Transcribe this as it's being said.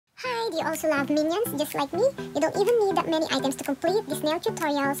Do you also love minions just like me? You don't even need that many items to complete these nail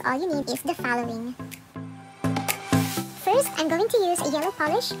tutorials. All you need is the following. First, I'm going to use a yellow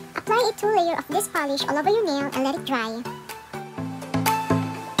polish. Apply a 2-layer of this polish all over your nail and let it dry.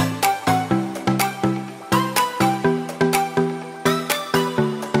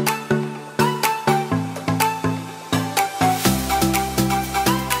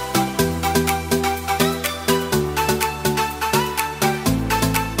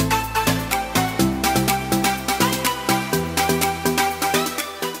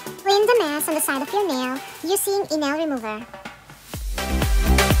 On the side of your nail using a nail remover.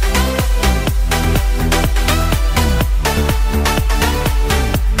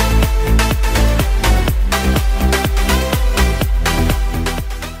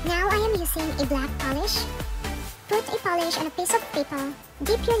 Now I am using a black polish. Put a polish on a piece of paper,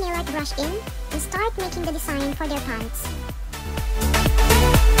 dip your nail art brush in, and start making the design for their pants.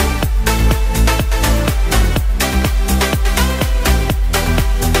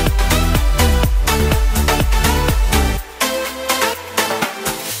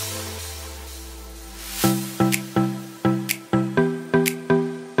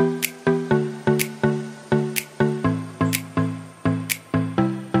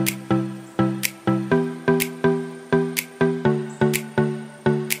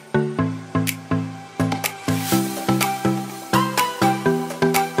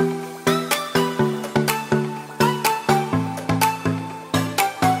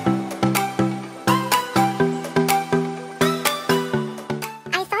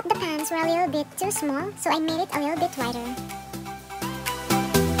 Were a little bit too small, so I made it a little bit wider.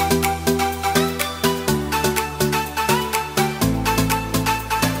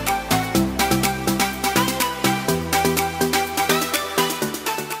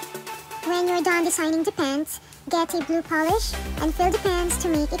 When you're done designing the pants, get a blue polish and fill the pants to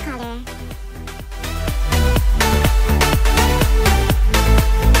make a color.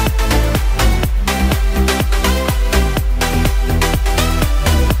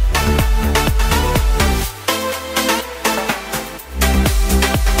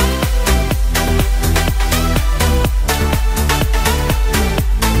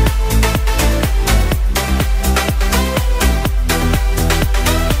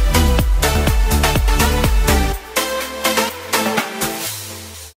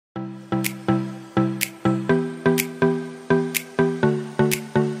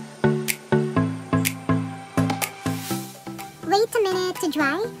 Wait a minute to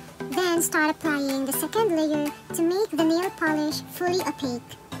dry, then start applying the second layer to make the nail polish fully opaque.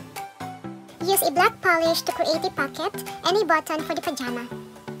 Use a black polish to create a pocket and a button for the pajama.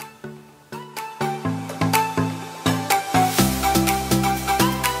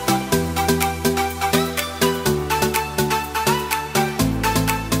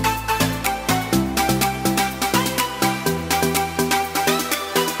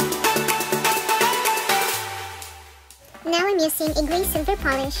 Now I'm using a gray silver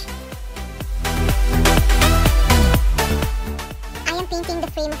polish. I am painting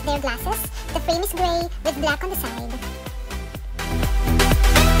the frame of their glasses. The frame is gray with black on the side.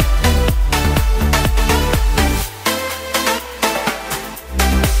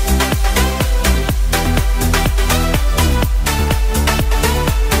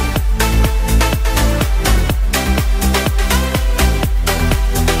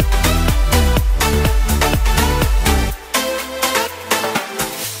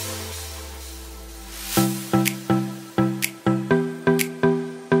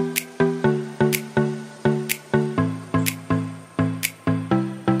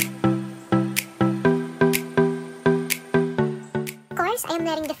 I am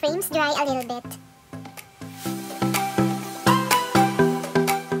letting the frames dry a little bit.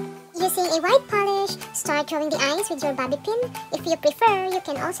 Using a white polish, start drawing the eyes with your bobby pin. If you prefer, you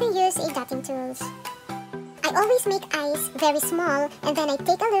can also use a dotting tools. I always make eyes very small and then I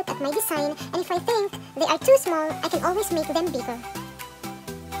take a look at my design, and if I think they are too small, I can always make them bigger.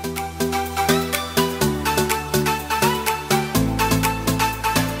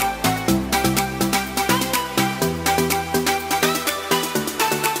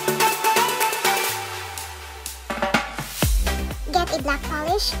 Get a black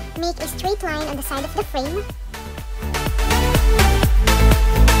polish, make a straight line on the side of the frame.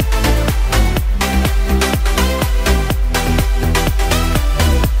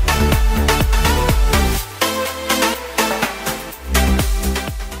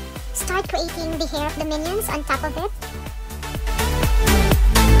 Start creating the hair of the minions on top of it.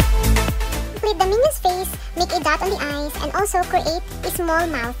 Complete the minion's face, make a dot on the eyes, and also create a small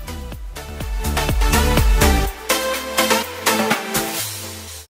mouth.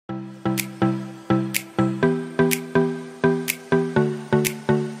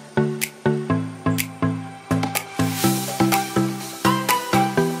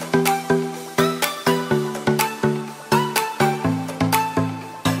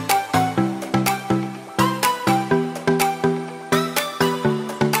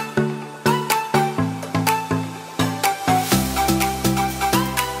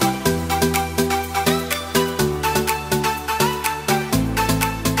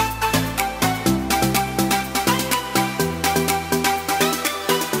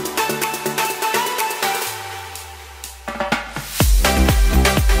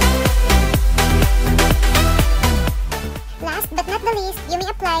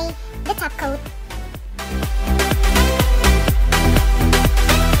 apply the top coat.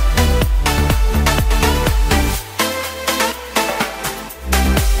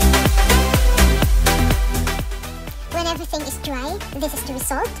 When everything is dry, this is the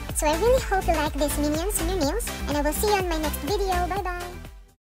result. So I really hope you like these minions on your nails, and I will see you on my next video. Bye bye!